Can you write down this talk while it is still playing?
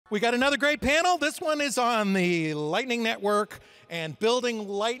We got another great panel. This one is on the Lightning Network and building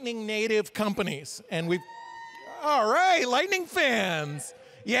Lightning native companies. And we've, all right, Lightning fans.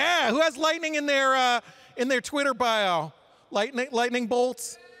 Yeah, who has Lightning in their Twitter bio? Lightning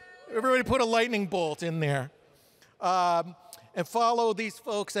bolts? Everybody put a lightning bolt in there. And follow these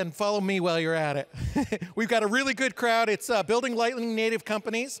folks and follow me while you're at it. We've got a really good crowd. It's building Lightning native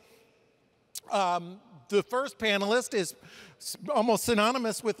companies. The first panelist is almost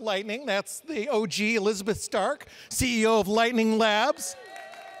synonymous with Lightning. That's the OG Elizabeth Stark, CEO of Lightning Labs.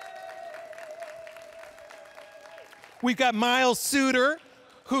 We've got Miles Suter,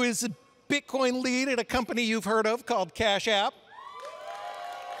 who is a Bitcoin lead at a company you've heard of called Cash App.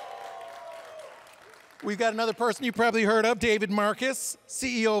 We've got another person you probably heard of, David Marcus,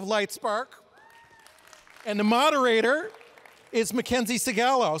 CEO of Lightspark. And the moderator is MacKenzie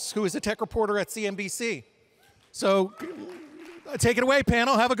Sigalos, who is a tech reporter at CNBC. So take it away,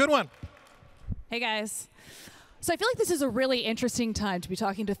 panel. Have a good one. Hey, guys. So I feel like this is a really interesting time to be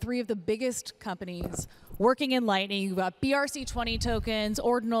talking to three of the biggest companies working in Lightning. You've got BRC20 tokens,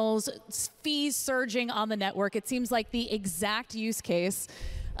 ordinals, fees surging on the network. It seems like the exact use case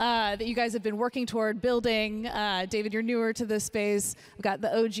that you guys have been working toward building. David, you're newer to this space. We've got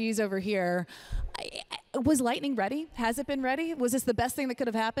the OGs over here. Was Lightning ready? Has it been ready? Was this the best thing that could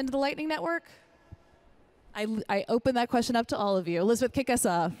have happened to the Lightning Network? I open that question up to all of you. Elizabeth, kick us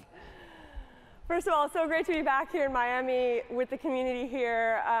off. First of all, so great to be back here in Miami with the community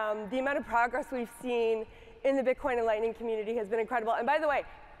here. The amount of progress we've seen in the Bitcoin and Lightning community has been incredible. And by the way,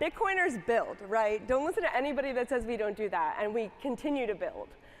 Bitcoiners build, right? Don't listen to anybody that says we don't do that, and we continue to build.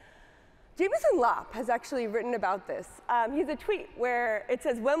 Jameson Lopp has actually written about this. He has a tweet where it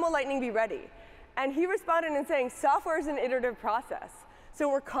says, when will Lightning be ready? And he responded in saying, software is an iterative process. So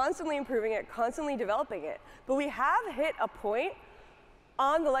we're constantly improving it, constantly developing it. But we have hit a point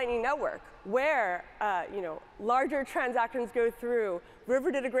on the Lightning Network where larger transactions go through.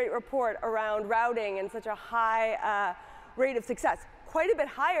 River did a great report around routing and such a high rate of success, quite a bit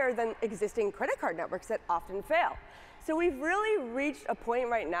higher than existing credit card networks that often fail. So we've really reached a point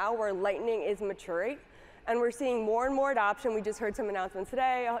right now where Lightning is maturing, and we're seeing more and more adoption. We just heard some announcements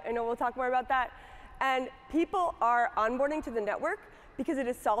today. I know we'll talk more about that. And people are onboarding to the network because it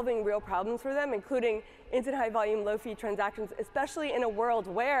is solving real problems for them, including instant high volume, low fee transactions, especially in a world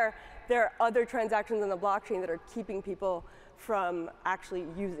where there are other transactions on the blockchain that are keeping people from actually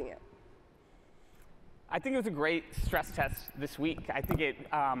using it. I think it was a great stress test this week. I think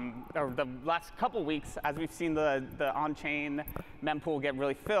or the last couple weeks, as we've seen the on-chain mempool get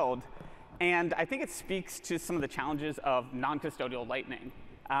really filled. And I think it speaks to some of the challenges of non-custodial Lightning,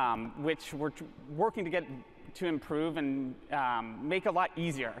 which we're working to improve and make a lot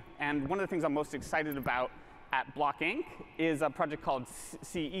easier. And one of the things I'm most excited about at Block Inc. is a project called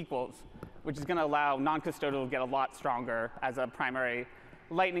C equals, which is going to allow non-custodial to get a lot stronger as a primary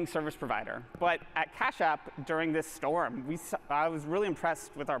Lightning service provider. But at Cash App, during this storm, I was really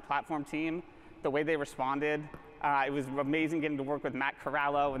impressed with our platform team, the way they responded. It was amazing getting to work with Matt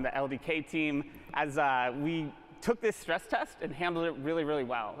Corallo and the LDK team as we took this stress test and handled it really, really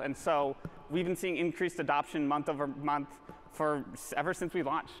well. And so we've been seeing increased adoption month over month ever since we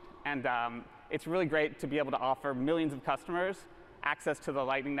launched. And it's really great to be able to offer millions of customers access to the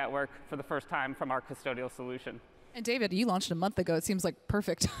Lightning Network for the first time from our custodial solution. And David, you launched a month ago. It seems like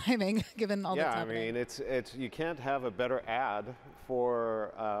perfect timing given all that's happening. Yeah, I mean, you can't have a better ad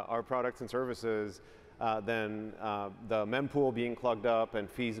for our products and services than the mempool being plugged up and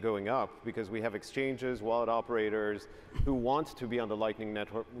fees going up, because we have exchanges, wallet operators who want to be on the Lightning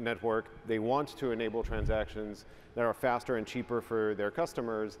network. They want to enable transactions that are faster and cheaper for their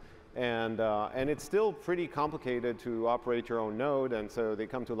customers. And it's still pretty complicated to operate your own node, and so they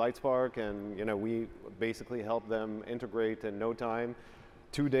come to Lightspark, and we basically help them integrate in no time.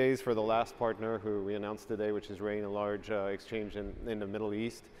 2 days for the last partner who we announced today, which is Rain, a large exchange in the Middle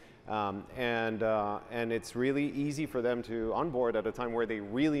East. And it's really easy for them to onboard at a time where they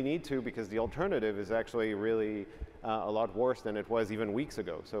really need to, because the alternative is actually really a lot worse than it was even weeks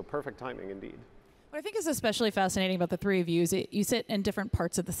ago. So perfect timing indeed. What I think is especially fascinating about the three of you is you sit in different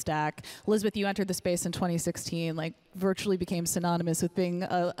parts of the stack. Elizabeth, you entered the space in 2016, like virtually became synonymous with being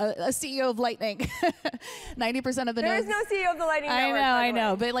a CEO of Lightning. 90% of the There is no CEO of the Lightning Network. I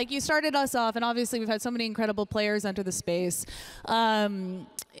know. But like you started us off, and obviously we've had so many incredible players enter the space.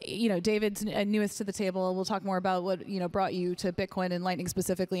 David's newest to the table. We'll talk more about what brought you to Bitcoin and Lightning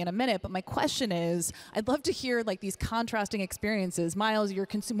specifically in a minute. But my question is, I'd love to hear like these contrasting experiences. Miles, you're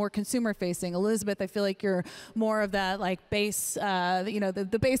more consumer facing. Elizabeth, I feel like you're more of that like base,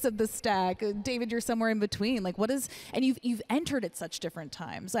 the base of the stack. David, you're somewhere in between. Like and you've entered at such different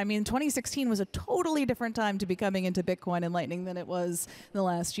times. I mean, 2016 was a totally different time to be coming into Bitcoin and Lightning than it was in the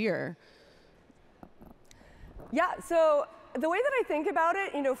last year. Yeah. So the way that I think about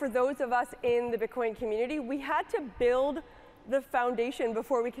it, for those of us in the Bitcoin community, we had to build the foundation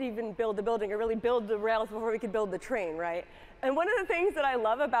before we could even build the building, or really build the rails before we could build the train, right? And one of the things that I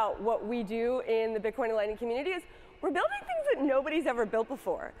love about what we do in the Bitcoin and Lightning community is we're building things that nobody's ever built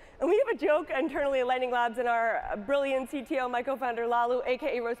before. And we have a joke internally at Lightning Labs, and our brilliant CTO, my co-founder, Lalu,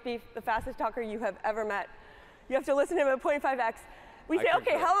 aka Roast Beef, the fastest talker you have ever met. You have to listen to him at 0.5x. We say,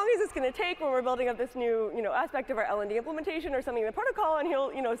 okay, how long is this going to take when we're building up this new aspect of our LND implementation or something in the protocol? And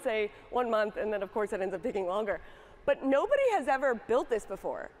he'll say 1 month, and then of course it ends up taking longer. But nobody has ever built this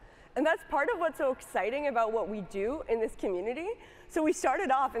before. And that's part of what's so exciting about what we do in this community. So we started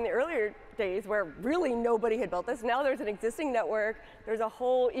off in the earlier days where really nobody had built this. Now there's an existing network. There's a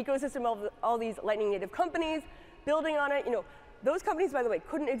whole ecosystem of all these Lightning native companies building on it. Those companies, by the way,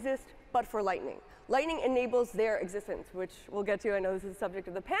 couldn't exist but for Lightning. Lightning enables their existence, which we'll get to. I know this is the subject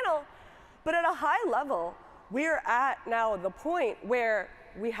of the panel. But at a high level, we're at now the point where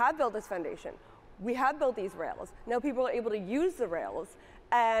we have built this foundation. We have built these rails. Now people are able to use the rails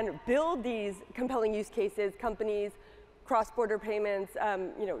and build these compelling use cases, companies, cross-border payments,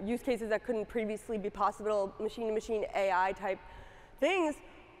 use cases that couldn't previously be possible, machine-to-machine AI type things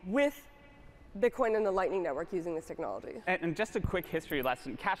with Bitcoin and the Lightning Network using this technology. And just a quick history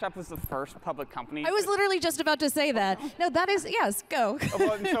lesson. Cash App was the first public company. I was literally just about to say that. No, that is, yes, go.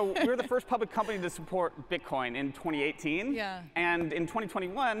 So we were the first public company to support Bitcoin in 2018. Yeah. And in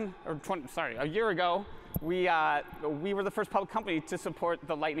 2021, a year ago, we were the first public company to support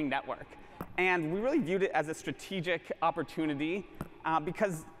the Lightning Network. And we really viewed it as a strategic opportunity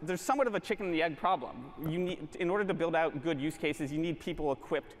because there's somewhat of a chicken and the egg problem. In order to build out good use cases, you need people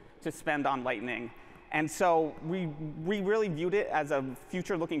equipped to spend on Lightning. And so we really viewed it as a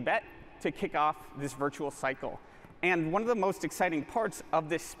future-looking bet to kick off this virtual cycle. And one of the most exciting parts of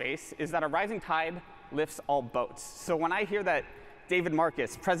this space is that a rising tide lifts all boats. So when I hear that David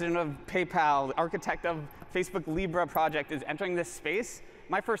Marcus, president of PayPal, architect of Facebook Libra project, is entering this space,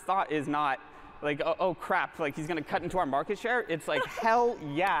 my first thought is not like, oh crap, like he's going to cut into our market share. It's like, hell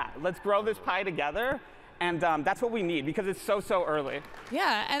yeah, let's grow this pie together. And that's what we need because it's so early.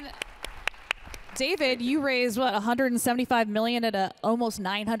 Yeah, and David, you raised what, 175 million at a almost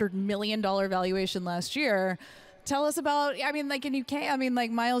 $900 million valuation last year. Tell us about, I mean, like in UK, I mean, like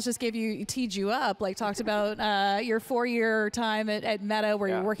Miles just teed you up, like talked about your 4-year time at Meta where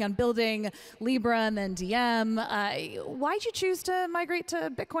you're working on building Libra and then DM. Why'd you choose to migrate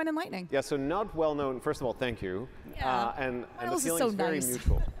to Bitcoin and Lightning? Yeah, so not well known, first of all, thank you. Yeah. And the Miles feeling is so is very nice.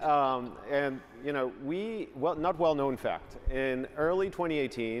 mutual. Not well known fact, in early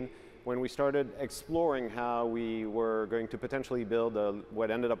 2018, when we started exploring how we were going to potentially build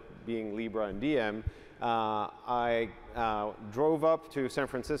what ended up being Libra and DM, I drove up to San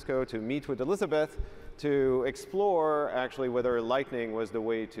Francisco to meet with Elizabeth to explore actually whether Lightning was the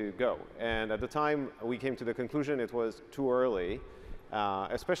way to go. And at the time, we came to the conclusion it was too early,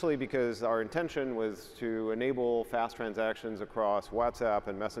 especially because our intention was to enable fast transactions across WhatsApp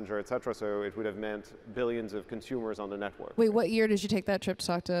and Messenger, et cetera, so it would have meant billions of consumers on the network. Wait, what year did you take that trip to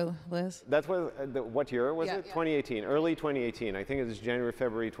talk to Liz? That was, what year was it? Yeah. 2018, early 2018. I think it was January,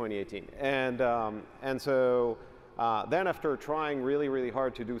 February 2018. And so then after trying really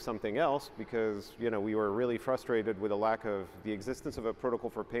hard to do something else, because we were really frustrated with the lack of the existence of a protocol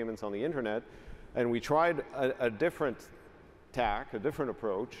for payments on the internet, and we tried a different tack, a different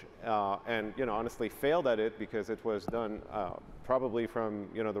approach, and honestly failed at it because it was done probably from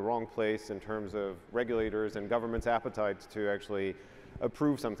the wrong place in terms of regulators and government's appetite to actually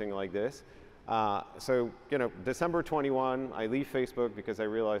approve something like this. So December 21, I leave Facebook because I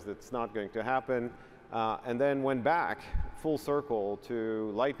realized it's not going to happen, and then went back full circle to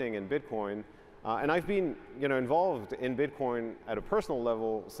Lightning and Bitcoin. And I've been involved in Bitcoin at a personal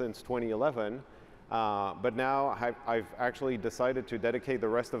level since 2011. But now I've actually decided to dedicate the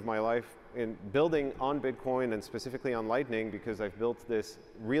rest of my life in building on Bitcoin and specifically on Lightning because I've built this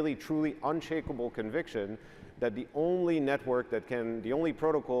really truly unshakable conviction that the only network the only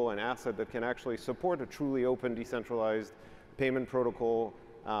protocol and asset that can actually support a truly open decentralized payment protocol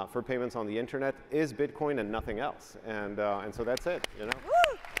for payments on the internet is Bitcoin and nothing else. And so that's it,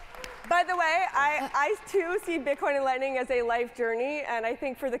 Woo! By the way, I too see Bitcoin and Lightning as a life journey, and I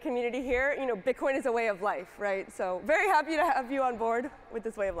think for the community here, Bitcoin is a way of life, right? So very happy to have you on board with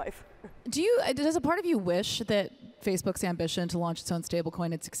this way of life. Does a part of you wish that Facebook's ambition to launch its own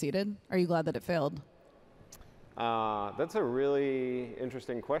stablecoin had succeeded? Are you glad that it failed? That's a really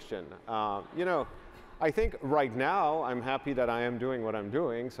interesting question. I think right now I'm happy that I am doing what I'm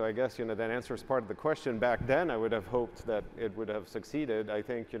doing. So I guess that answers part of the question. Back then I would have hoped that it would have succeeded. I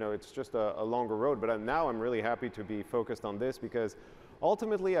think it's just a longer road. But now I'm really happy to be focused on this because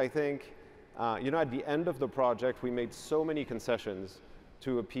ultimately I think at the end of the project we made so many concessions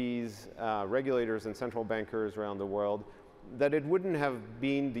to appease regulators and central bankers around the world that it wouldn't have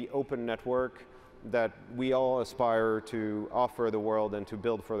been the open network that we all aspire to offer the world and to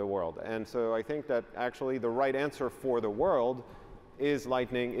build for the world. And so I think that actually the right answer for the world is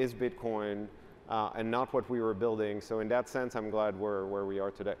Lightning, is Bitcoin, and not what we were building. So in that sense, I'm glad we're where we are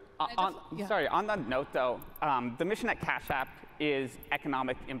today. Sorry, on that note though, the mission at Cash App is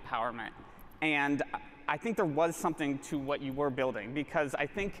economic empowerment. And I think there was something to what you were building because I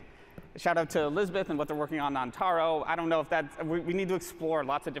think, shout out to Elizabeth and what they're working on Taro. I don't know if we need to explore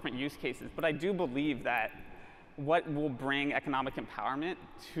lots of different use cases, but I do believe that what will bring economic empowerment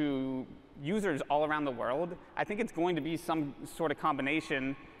to users all around the world, I think it's going to be some sort of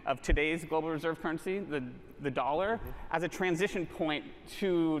combination of today's global reserve currency, the dollar, as a transition point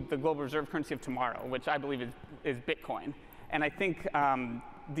to the global reserve currency of tomorrow, which I believe is Bitcoin. And I think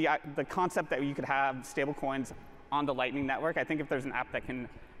the concept that you could have stablecoins on the Lightning Network, I think if there's an app that can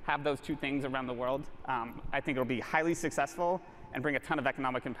have those two things around the world, I think it'll be highly successful and bring a ton of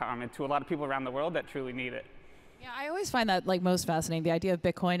economic empowerment to a lot of people around the world that truly need it. Yeah, I always find that most fascinating, the idea of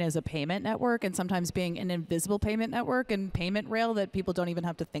Bitcoin as a payment network and sometimes being an invisible payment network and payment rail that people don't even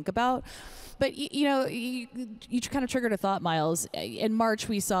have to think about. But you kind of triggered a thought, Miles. In March,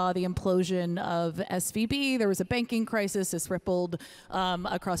 we saw the implosion of SVB. There was a banking crisis. This rippled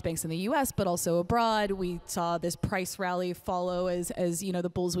across banks in the U.S., but also abroad. We saw this price rally follow, as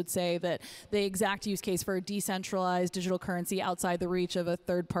the bulls would say, that the exact use case for a decentralized digital currency outside the reach of a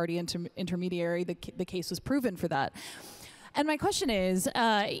third-party intermediary, the case was proven for that. And my question is, when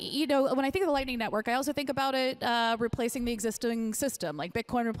I think of the Lightning Network, I also think about it replacing the existing system, like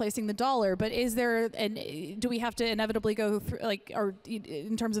Bitcoin replacing the dollar. But do we have to inevitably go through, or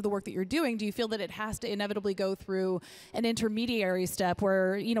in terms of the work that you're doing, do you feel that it has to inevitably go through an intermediary step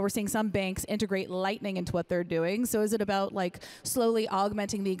where, we're seeing some banks integrate Lightning into what they're doing? So is it about slowly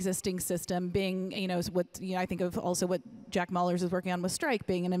augmenting the existing system, being, I think of also what Jack Mallers is working on with Strike,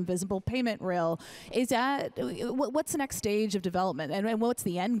 being an invisible payment rail. Is that, what's the next stage of development, and what's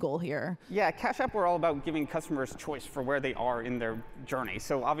the end goal here? Yeah, at Cash App, we're all about giving customers choice for where they are in their journey.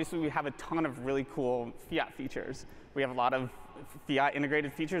 So obviously, we have a ton of really cool fiat features. We have a lot of fiat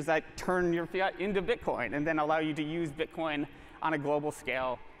integrated features that turn your fiat into Bitcoin and then allow you to use Bitcoin on a global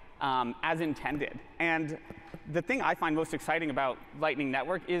scale as intended. And the thing I find most exciting about Lightning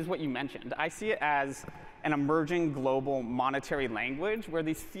Network is what you mentioned. I see it as an emerging global monetary language where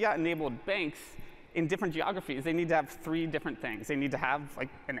these fiat-enabled banks in different geographies, they need to have three different things. They need to have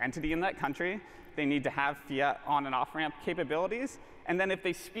an entity in that country. They need to have fiat on and off-ramp capabilities. And then if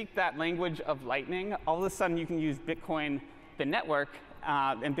they speak that language of Lightning, all of a sudden you can use Bitcoin, the network,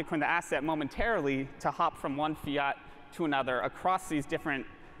 and Bitcoin, the asset, momentarily to hop from one fiat to another across these different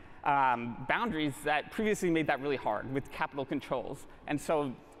boundaries that previously made that really hard with capital controls. And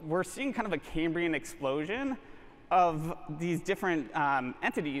so we're seeing kind of a Cambrian explosion of these different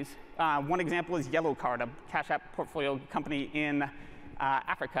entities. One example is Yellow Card, a Cash App portfolio company in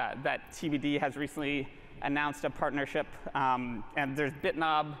Africa that TBD has recently announced a partnership. And there's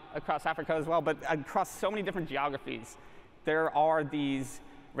Bitnob across Africa as well, but across so many different geographies, there are these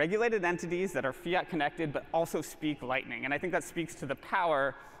regulated entities that are fiat connected but also speak Lightning. And I think that speaks to the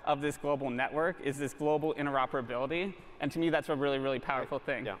power of this global network, is this global interoperability. And to me, that's a really, really powerful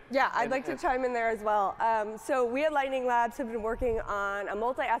thing. Yeah, I'd like to chime in there as well. So we at Lightning Labs have been working on a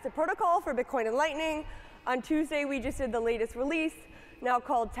multi-asset protocol for Bitcoin and Lightning. On Tuesday, we just did the latest release, now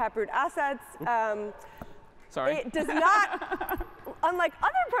called Taproot Assets. Sorry. It does not, unlike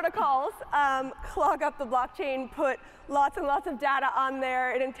other protocols, clog up the blockchain, put lots and lots of data on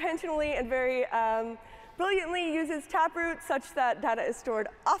there. It intentionally and very brilliantly uses Taproot such that data is stored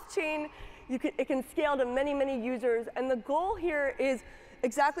off-chain. It can scale to many, many users. And the goal here is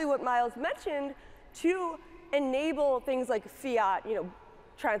exactly what Miles mentioned, to enable things like fiat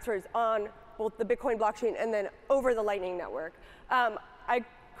transfers on both the Bitcoin blockchain and then over the Lightning Network. I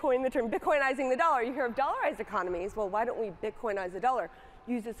coined the term Bitcoinizing the dollar. You hear of dollarized economies. Well, why don't we Bitcoinize the dollar?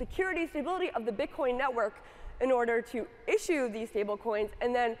 Use the security stability of the Bitcoin network in order to issue these stable coins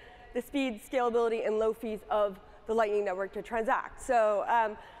and then the speed, scalability, and low fees of the Lightning Network to transact. So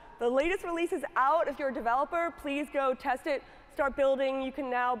the latest release is out. If you're a developer, please go test it, start building. You can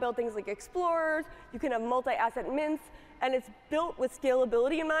now build things like Explorers. You can have multi-asset mints. And it's built with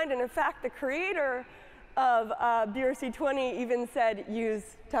scalability in mind. And in fact, the creator of BRC20 even said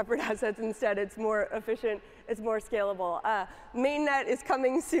use Taproot assets instead. It's more efficient. It's more scalable. Mainnet is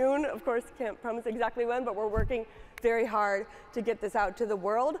coming soon. Of course, can't promise exactly when, but we're working very hard to get this out to the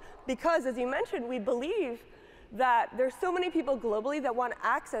world. Because, as you mentioned, we believe that there's so many people globally that want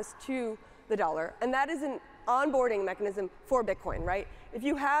access to the dollar. And that is an onboarding mechanism for Bitcoin, right? If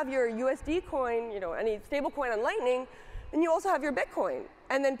you have your USD coin, any stable coin on Lightning, then you also have your Bitcoin.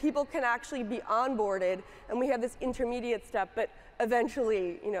 And then people can actually be onboarded. And we have this intermediate step. But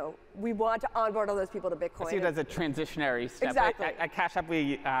eventually, we want to onboard all those people to Bitcoin. I see it as a transitionary step. Exactly. At Cash App,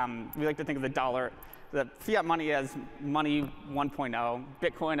 we like to think of the dollar, the fiat money as money 1.0,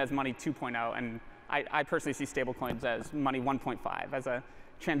 Bitcoin as money 2.0, and I personally see stablecoins as money 1.5, as a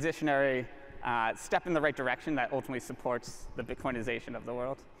transitionary step in the right direction that ultimately supports the Bitcoinization of the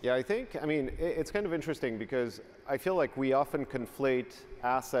world. Yeah, I mean, it's kind of interesting because I feel like we often conflate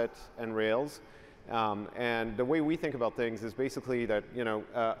asset and rails. And the way we think about things is basically that,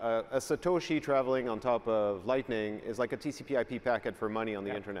 a Satoshi traveling on top of Lightning is like a TCP/IP packet for money on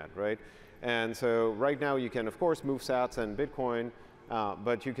the internet, right? And so right now you can, of course, move sats and Bitcoin,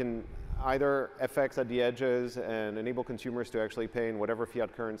 but you can either FX at the edges and enable consumers to actually pay in whatever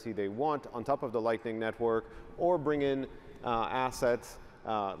fiat currency they want on top of the Lightning Network, or bring in assets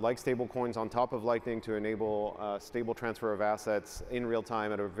like stable coins on top of Lightning to enable stable transfer of assets in real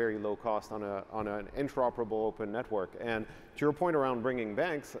time at a very low cost on an interoperable open network. And to your point around bringing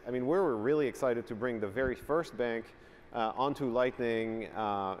banks, I mean, we're really excited to bring the very first bank onto Lightning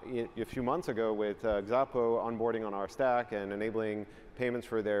a few months ago with Xapo onboarding on our stack and enabling payments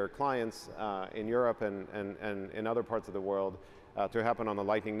for their clients in Europe and in other parts of the world to happen on the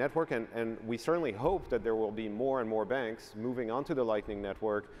Lightning Network. And we certainly hope that there will be more and more banks moving onto the Lightning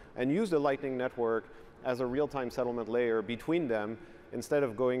Network and use the Lightning Network as a real-time settlement layer between them instead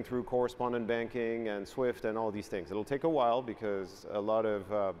of going through correspondent banking and SWIFT and all these things. It'll take a while because a lot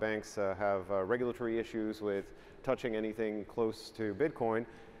of banks have regulatory issues with touching anything close to Bitcoin.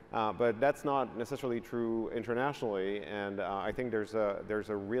 But that's not necessarily true internationally, and I think there's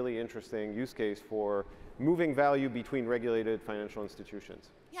a really interesting use case for moving value between regulated financial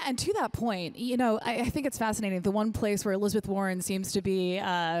institutions. Yeah, and to that point, I think it's fascinating. The one place where Elizabeth Warren seems to be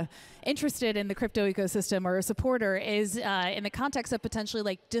interested in the crypto ecosystem or a supporter is in the context of potentially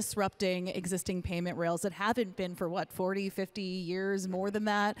like disrupting existing payment rails that haven't been for 40, 50 years, more than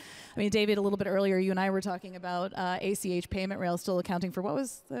that. I mean, David, a little bit earlier, you and I were talking about ACH payment rails still accounting for what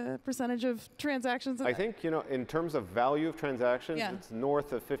was the percentage of transactions? I think, in terms of value of transactions, it's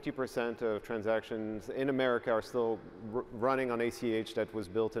north of 50% of transactions in America are still running on ACH that was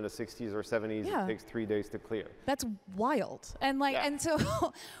built in the 60s or 70s. It takes 3 days to clear. That's wild. And and so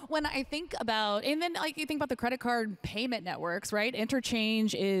when I think about, and then you think about the credit card payment networks, right?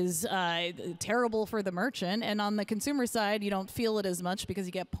 Interchange is terrible for the merchant, and on the consumer side, you don't feel it as much because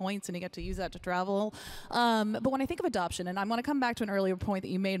you get points and you get to use that to travel. But when I think of adoption, and I want to come back to an earlier point that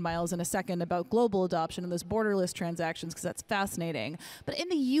you made, Miles, in a second about global adoption and those borderless transactions, because that's fascinating. But in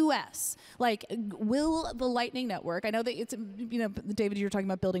the U.S., will the Lightning Network, I know that it's, David, you were talking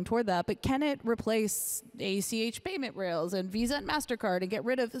about building toward that, but can it replace ACH payment rails and Visa and MasterCard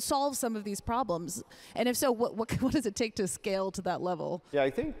and solve some of these problems? And if so, what does it take to scale to that level? Yeah, I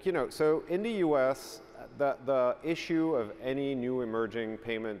think, so in the US, the issue of any new emerging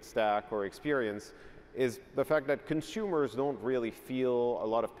payment stack or experience is the fact that consumers don't really feel a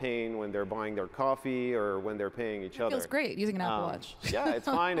lot of pain when they're buying their coffee or when they're paying each other. It feels great using an Apple Watch. Yeah, it's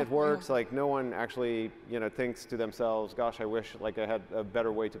fine, it works. No one actually, thinks to themselves, gosh, I wish I had a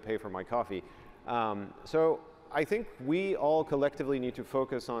better way to pay for my coffee. So I think we all collectively need to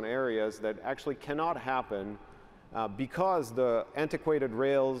focus on areas that actually cannot happen because the antiquated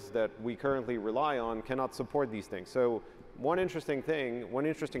rails that we currently rely on cannot support these things. So one interesting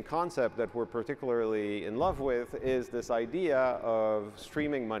concept that we're particularly in love with is this idea of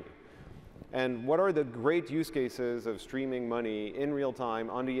streaming money. And what are the great use cases of streaming money in real time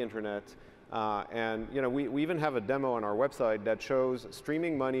on the internet? We even have a demo on our website that shows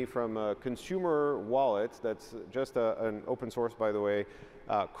streaming money from a consumer wallet that's just an open source, by the way,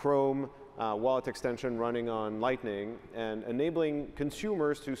 Chrome wallet extension running on Lightning, and enabling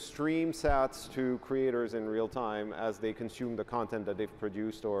consumers to stream sats to creators in real time as they consume the content that they've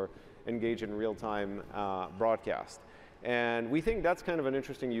produced or engage in real-time broadcast. And we think that's kind of an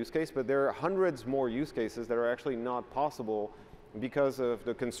interesting use case, but there are hundreds more use cases that are actually not possible because of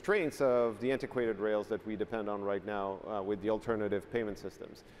the constraints of the antiquated rails that we depend on right now with the alternative payment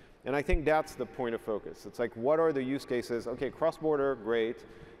systems. And I think that's the point of focus. It's like, what are the use cases? Okay, cross-border, great.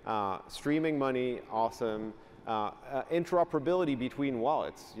 Streaming money, awesome. Interoperability between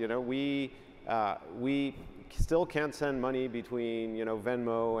wallets. You know, we still can't send money between, you know,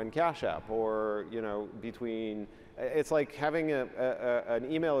 Venmo and Cash App, or, you know, between. It's like having an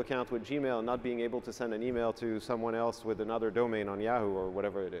email account with Gmail and not being able to send an email to someone else with another domain on Yahoo or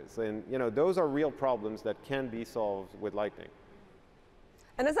whatever it is. And, you know, those are real problems that can be solved with Lightning.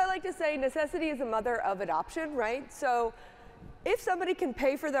 And as I like to say, necessity is the mother of adoption, right? So if somebody can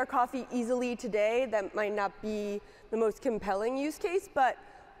pay for their coffee easily today, that might not be the most compelling use case, but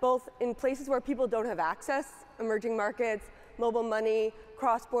both in places where people don't have access, emerging markets, mobile money,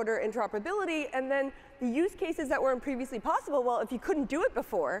 cross-border interoperability, and then the use cases that weren't previously possible, well, if you couldn't do it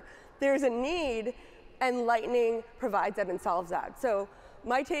before, there's a need, and Lightning provides that and solves that. So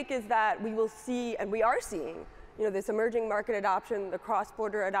my take is that we will see, and we are seeing, you know, this emerging market adoption, the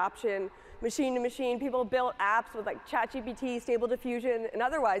cross-border adoption, machine-to-machine. People built apps with like ChatGPT, Stable Diffusion, and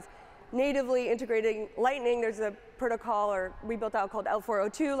otherwise natively integrating Lightning. There's a protocol, or we built out, called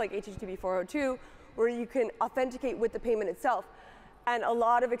L402, like HTTP 402, where you can authenticate with the payment itself. And a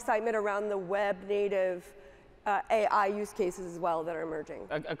lot of excitement around the web-native AI use cases as well that are emerging.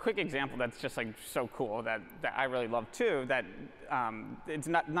 A quick example that's just like so cool that I really love too, that it's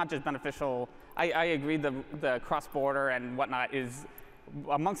not just beneficial. I agree the cross-border and whatnot is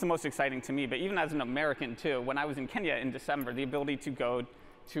amongst the most exciting to me, but even as an American too, when I was in Kenya in December, the ability to go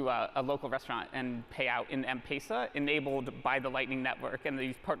to a local restaurant and pay out in M-Pesa enabled by the Lightning Network and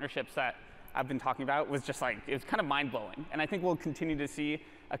these partnerships that I've been talking about was just like, it was kind of mind-blowing. And I think we'll continue to see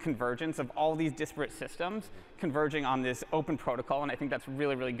a convergence of all these disparate systems converging on this open protocol, and I think that's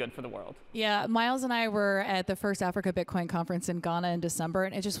really, really good for the world. Yeah, Miles and I were at the first Africa Bitcoin conference in Ghana in December,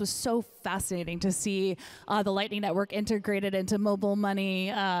 and it just was so fascinating to see the Lightning Network integrated into mobile money,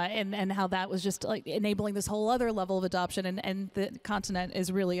 and how that was just like enabling this whole other level of adoption, and the continent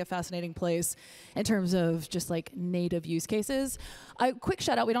is really a fascinating place in terms of just like native use cases. Quick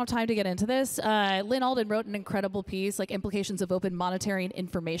shout out, we don't have time to get into this. Lynn Alden wrote an incredible piece, like implications of open monetary and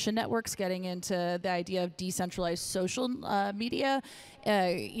information networks, getting into the idea of decentralized social media,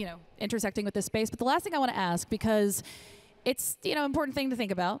 you know, intersecting with this space. But the last thing I want to ask, because it's, you know, important thing to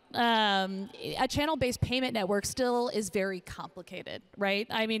think about. A channel-based payment network still is very complicated, right?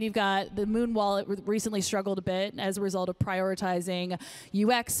 I mean, you've got the Moon Wallet recently struggled a bit as a result of prioritizing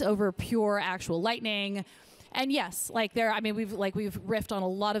UX over pure actual Lightning. And yes, like I mean, we've riffed on a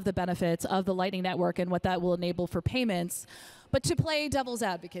lot of the benefits of the Lightning Network and what that will enable for payments. But to play devil's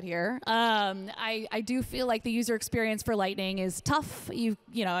advocate here, I do feel like the user experience for Lightning is tough. You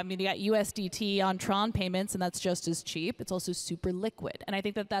know, I mean, you got USDT on Tron payments, and that's just as cheap. It's also super liquid, and I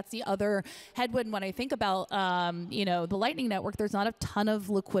think that that's the other headwind when I think about, you know, the Lightning Network. There's not a ton of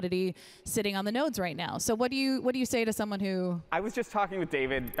liquidity sitting on the nodes right now. So what do you say to someone who? I was just talking with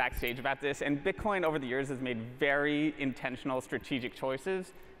David backstage about this, and Bitcoin over the years has made very intentional strategic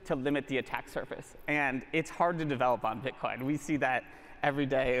choices to limit the attack surface. And it's hard to develop on Bitcoin. We see that every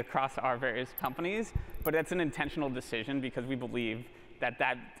day across our various companies, but it's an intentional decision because we believe that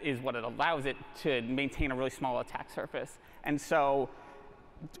that is what it allows it to maintain a really small attack surface. And so,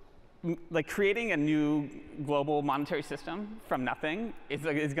 like, creating a new global monetary system from nothing is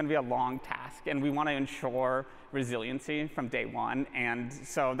going to be a long task, and we want to ensure resiliency from day one. And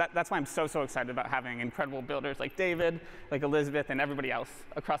so that's why I'm so excited about having incredible builders like David, like Elizabeth, and everybody else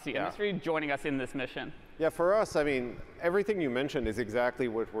across the industry joining us in this mission. Yeah, for us, I mean, everything you mentioned is exactly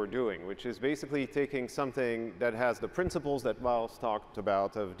what we're doing, which is basically taking something that has the principles that Miles talked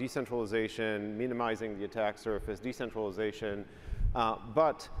about of decentralization, minimizing the attack surface, decentralization,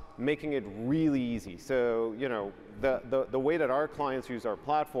 but making it really easy. So, you know, the way that our clients use our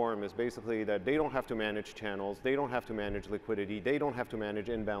platform is basically that they don't have to manage channels, they don't have to manage liquidity, they don't have to manage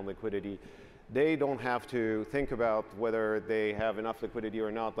inbound liquidity, they don't have to think about whether they have enough liquidity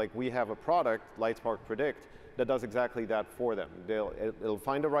or not. Like, we have a product, Lightspark Predict, that does exactly that for them. It'll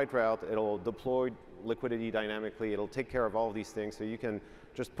find the right route, it'll deploy liquidity dynamically, it'll take care of all of these things, so you can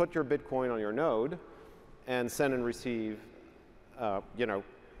just put your Bitcoin on your node and send and receive, you know,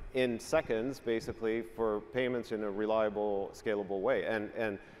 in seconds, basically, for payments in a reliable, scalable way.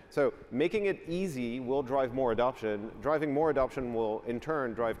 And so making it easy will drive more adoption. Driving more adoption will, in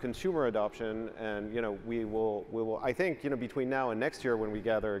turn, drive consumer adoption. And, you know, we will, I think, you know, between now and next year when we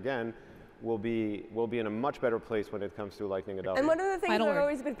gather again, we'll be in a much better place when it comes to Lightning adoption. And one of the things that I've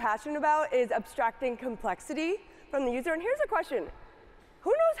always been passionate about is abstracting complexity from the user. And here's a question.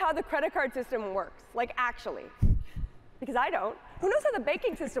 Who knows how the credit card system works, like actually? because I don't. Who knows how the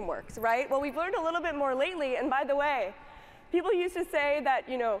banking system works, right? Well, we've learned a little bit more lately. And by the way, people used to say that,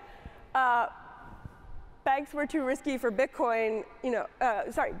 banks were too risky for Bitcoin.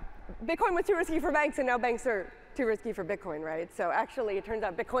 Bitcoin was too risky for banks, and now banks are too risky for Bitcoin, right? So actually, it turns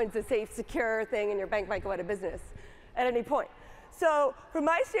out Bitcoin's a safe, secure thing, and your bank might go out of business at any point. So from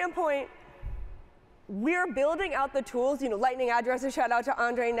my standpoint, we're building out the tools, Lightning addresses, shout out to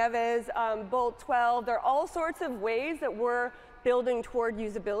Andre Neves, Bolt 12. There are all sorts of ways that we're building toward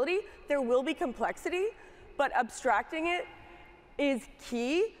usability. There will be complexity, but abstracting it is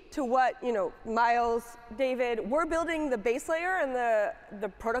key to what, Miles, David, we're building the base layer and the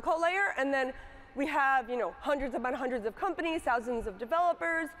protocol layer, and then we have, hundreds upon hundreds of companies, thousands of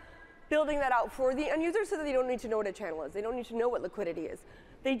developers, building that out for the end user so that they don't need to know what a channel is. They don't need to know what liquidity is.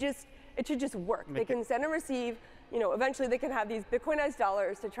 It should just work. They can send and receive, eventually they can have these Bitcoinized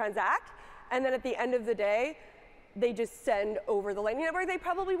dollars to transact, and then at the end of the day, they just send over the Lightning Network. They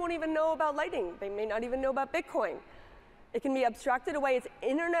probably won't even know about Lightning. They may not even know about Bitcoin. It can be abstracted away. It's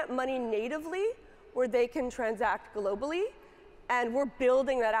internet money natively, where they can transact globally, and we're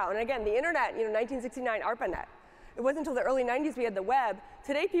building that out. And again, the internet, 1969 ARPANET. It wasn't until the early 90s we had the web.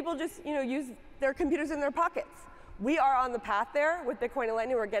 Today, people just use their computers in their pockets. We are on the path there with Bitcoin and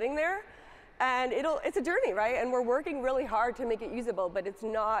Lightning. We're getting there, and it's a journey, right? And we're working really hard to make it usable, but it's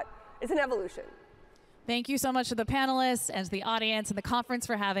an evolution. Thank you so much to the panelists and to the audience and the conference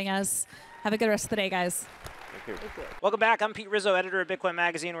for having us. Have a good rest of the day, guys. Thank you. Welcome back. I'm Pete Rizzo, editor of Bitcoin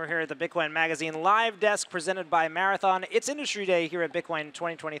Magazine. We're here at the Bitcoin Magazine live desk presented by Marathon. It's Industry Day here at Bitcoin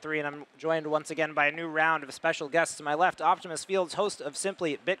 2023, and I'm joined once again by a new round of special guests. To my left, Optimus Fields, host of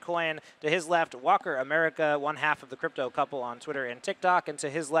Simply Bitcoin. To his left, Walker America, one half of the crypto couple on Twitter and TikTok. And to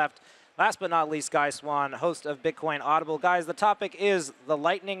his left, last but not least, Guy Swan, host of Bitcoin Audible. Guys, the topic is the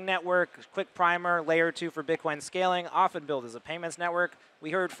Lightning Network. Quick primer, layer 2 for Bitcoin scaling, often billed as a payments network.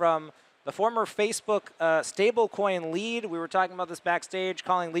 We heard from the former Facebook stablecoin lead. We were talking about this backstage,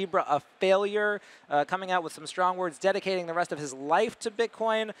 calling Libra a failure, coming out with some strong words, dedicating the rest of his life to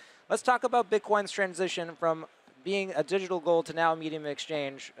Bitcoin. Let's talk about Bitcoin's transition from being a digital gold to now a medium of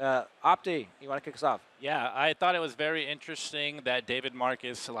exchange. Opti, you want to kick us off? Yeah, I thought it was very interesting that David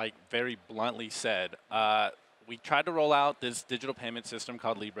Marcus, very bluntly said, we tried to roll out this digital payment system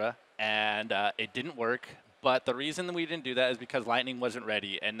called Libra, and it didn't work. But the reason that we didn't do that is because Lightning wasn't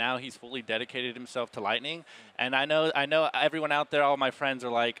ready, and now he's fully dedicated himself to Lightning. And I know everyone out there, all my friends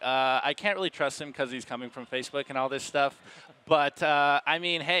are like, I can't really trust him because he's coming from Facebook and all this stuff. But I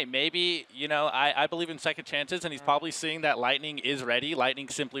mean, hey, maybe I believe in second chances, and he's probably seeing that Lightning is ready. Lightning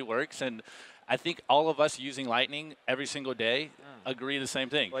simply works, and I think all of us using Lightning every single day agree the same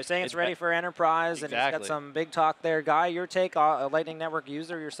thing. Well, he's saying it's ready for enterprise, and he's got some big talk there. Guy, your take, a Lightning Network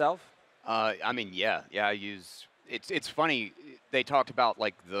user yourself? I mean, yeah, I use. It's funny. They talked about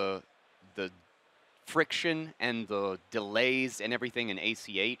the friction and the delays and everything in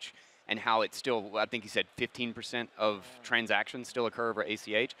ACH, and how it's still. I think he said 15% of transactions still occur over ACH.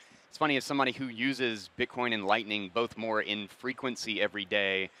 It's funny, as somebody who uses Bitcoin and Lightning both more in frequency every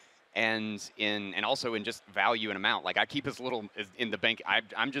day, and also in just value and amount. I keep as little in the bank.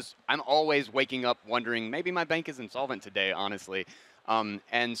 I'm always waking up wondering maybe my bank is insolvent today. Honestly.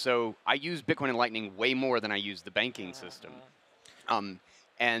 And so I use Bitcoin and Lightning way more than I use the banking system.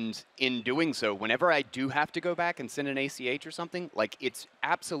 And in doing so, whenever I do have to go back and send an ACH or something, it's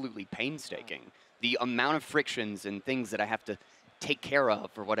absolutely painstaking. The amount of frictions and things that I have to take care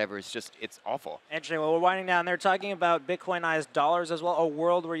of or whatever is just, it's awful. Interesting. Well, we're winding down. They're talking about Bitcoinized dollars as well, a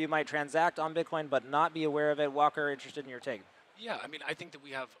world where you might transact on Bitcoin but not be aware of it. Walker, interested in your take. Yeah, I mean, I think that we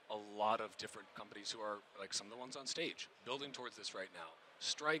have a lot of different companies who are, like some of the ones on stage, building towards this right now.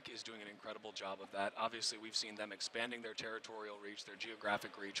 Strike is doing an incredible job of that. Obviously, we've seen them expanding their territorial reach, their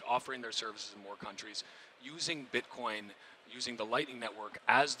geographic reach, offering their services in more countries, using Bitcoin, using the Lightning Network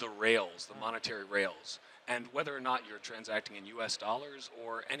as the rails, the monetary rails. And whether or not you're transacting in US dollars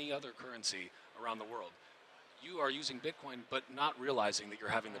or any other currency around the world, you are using Bitcoin, but not realizing that you're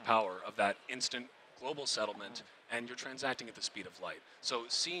having the power of that instant global settlement, and you're transacting at the speed of light. So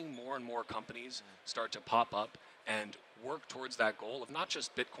seeing more and more companies start to pop up and work towards that goal of not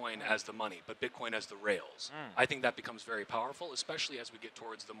just Bitcoin as the money, but Bitcoin as the rails. I think that becomes very powerful, especially as we get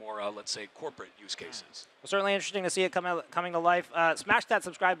towards the more, let's say, corporate use cases. Well, certainly interesting to see it coming to life. Smash that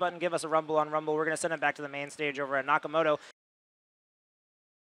subscribe button. Give us a rumble on Rumble. We're going to send it back to the main stage over at Nakamoto.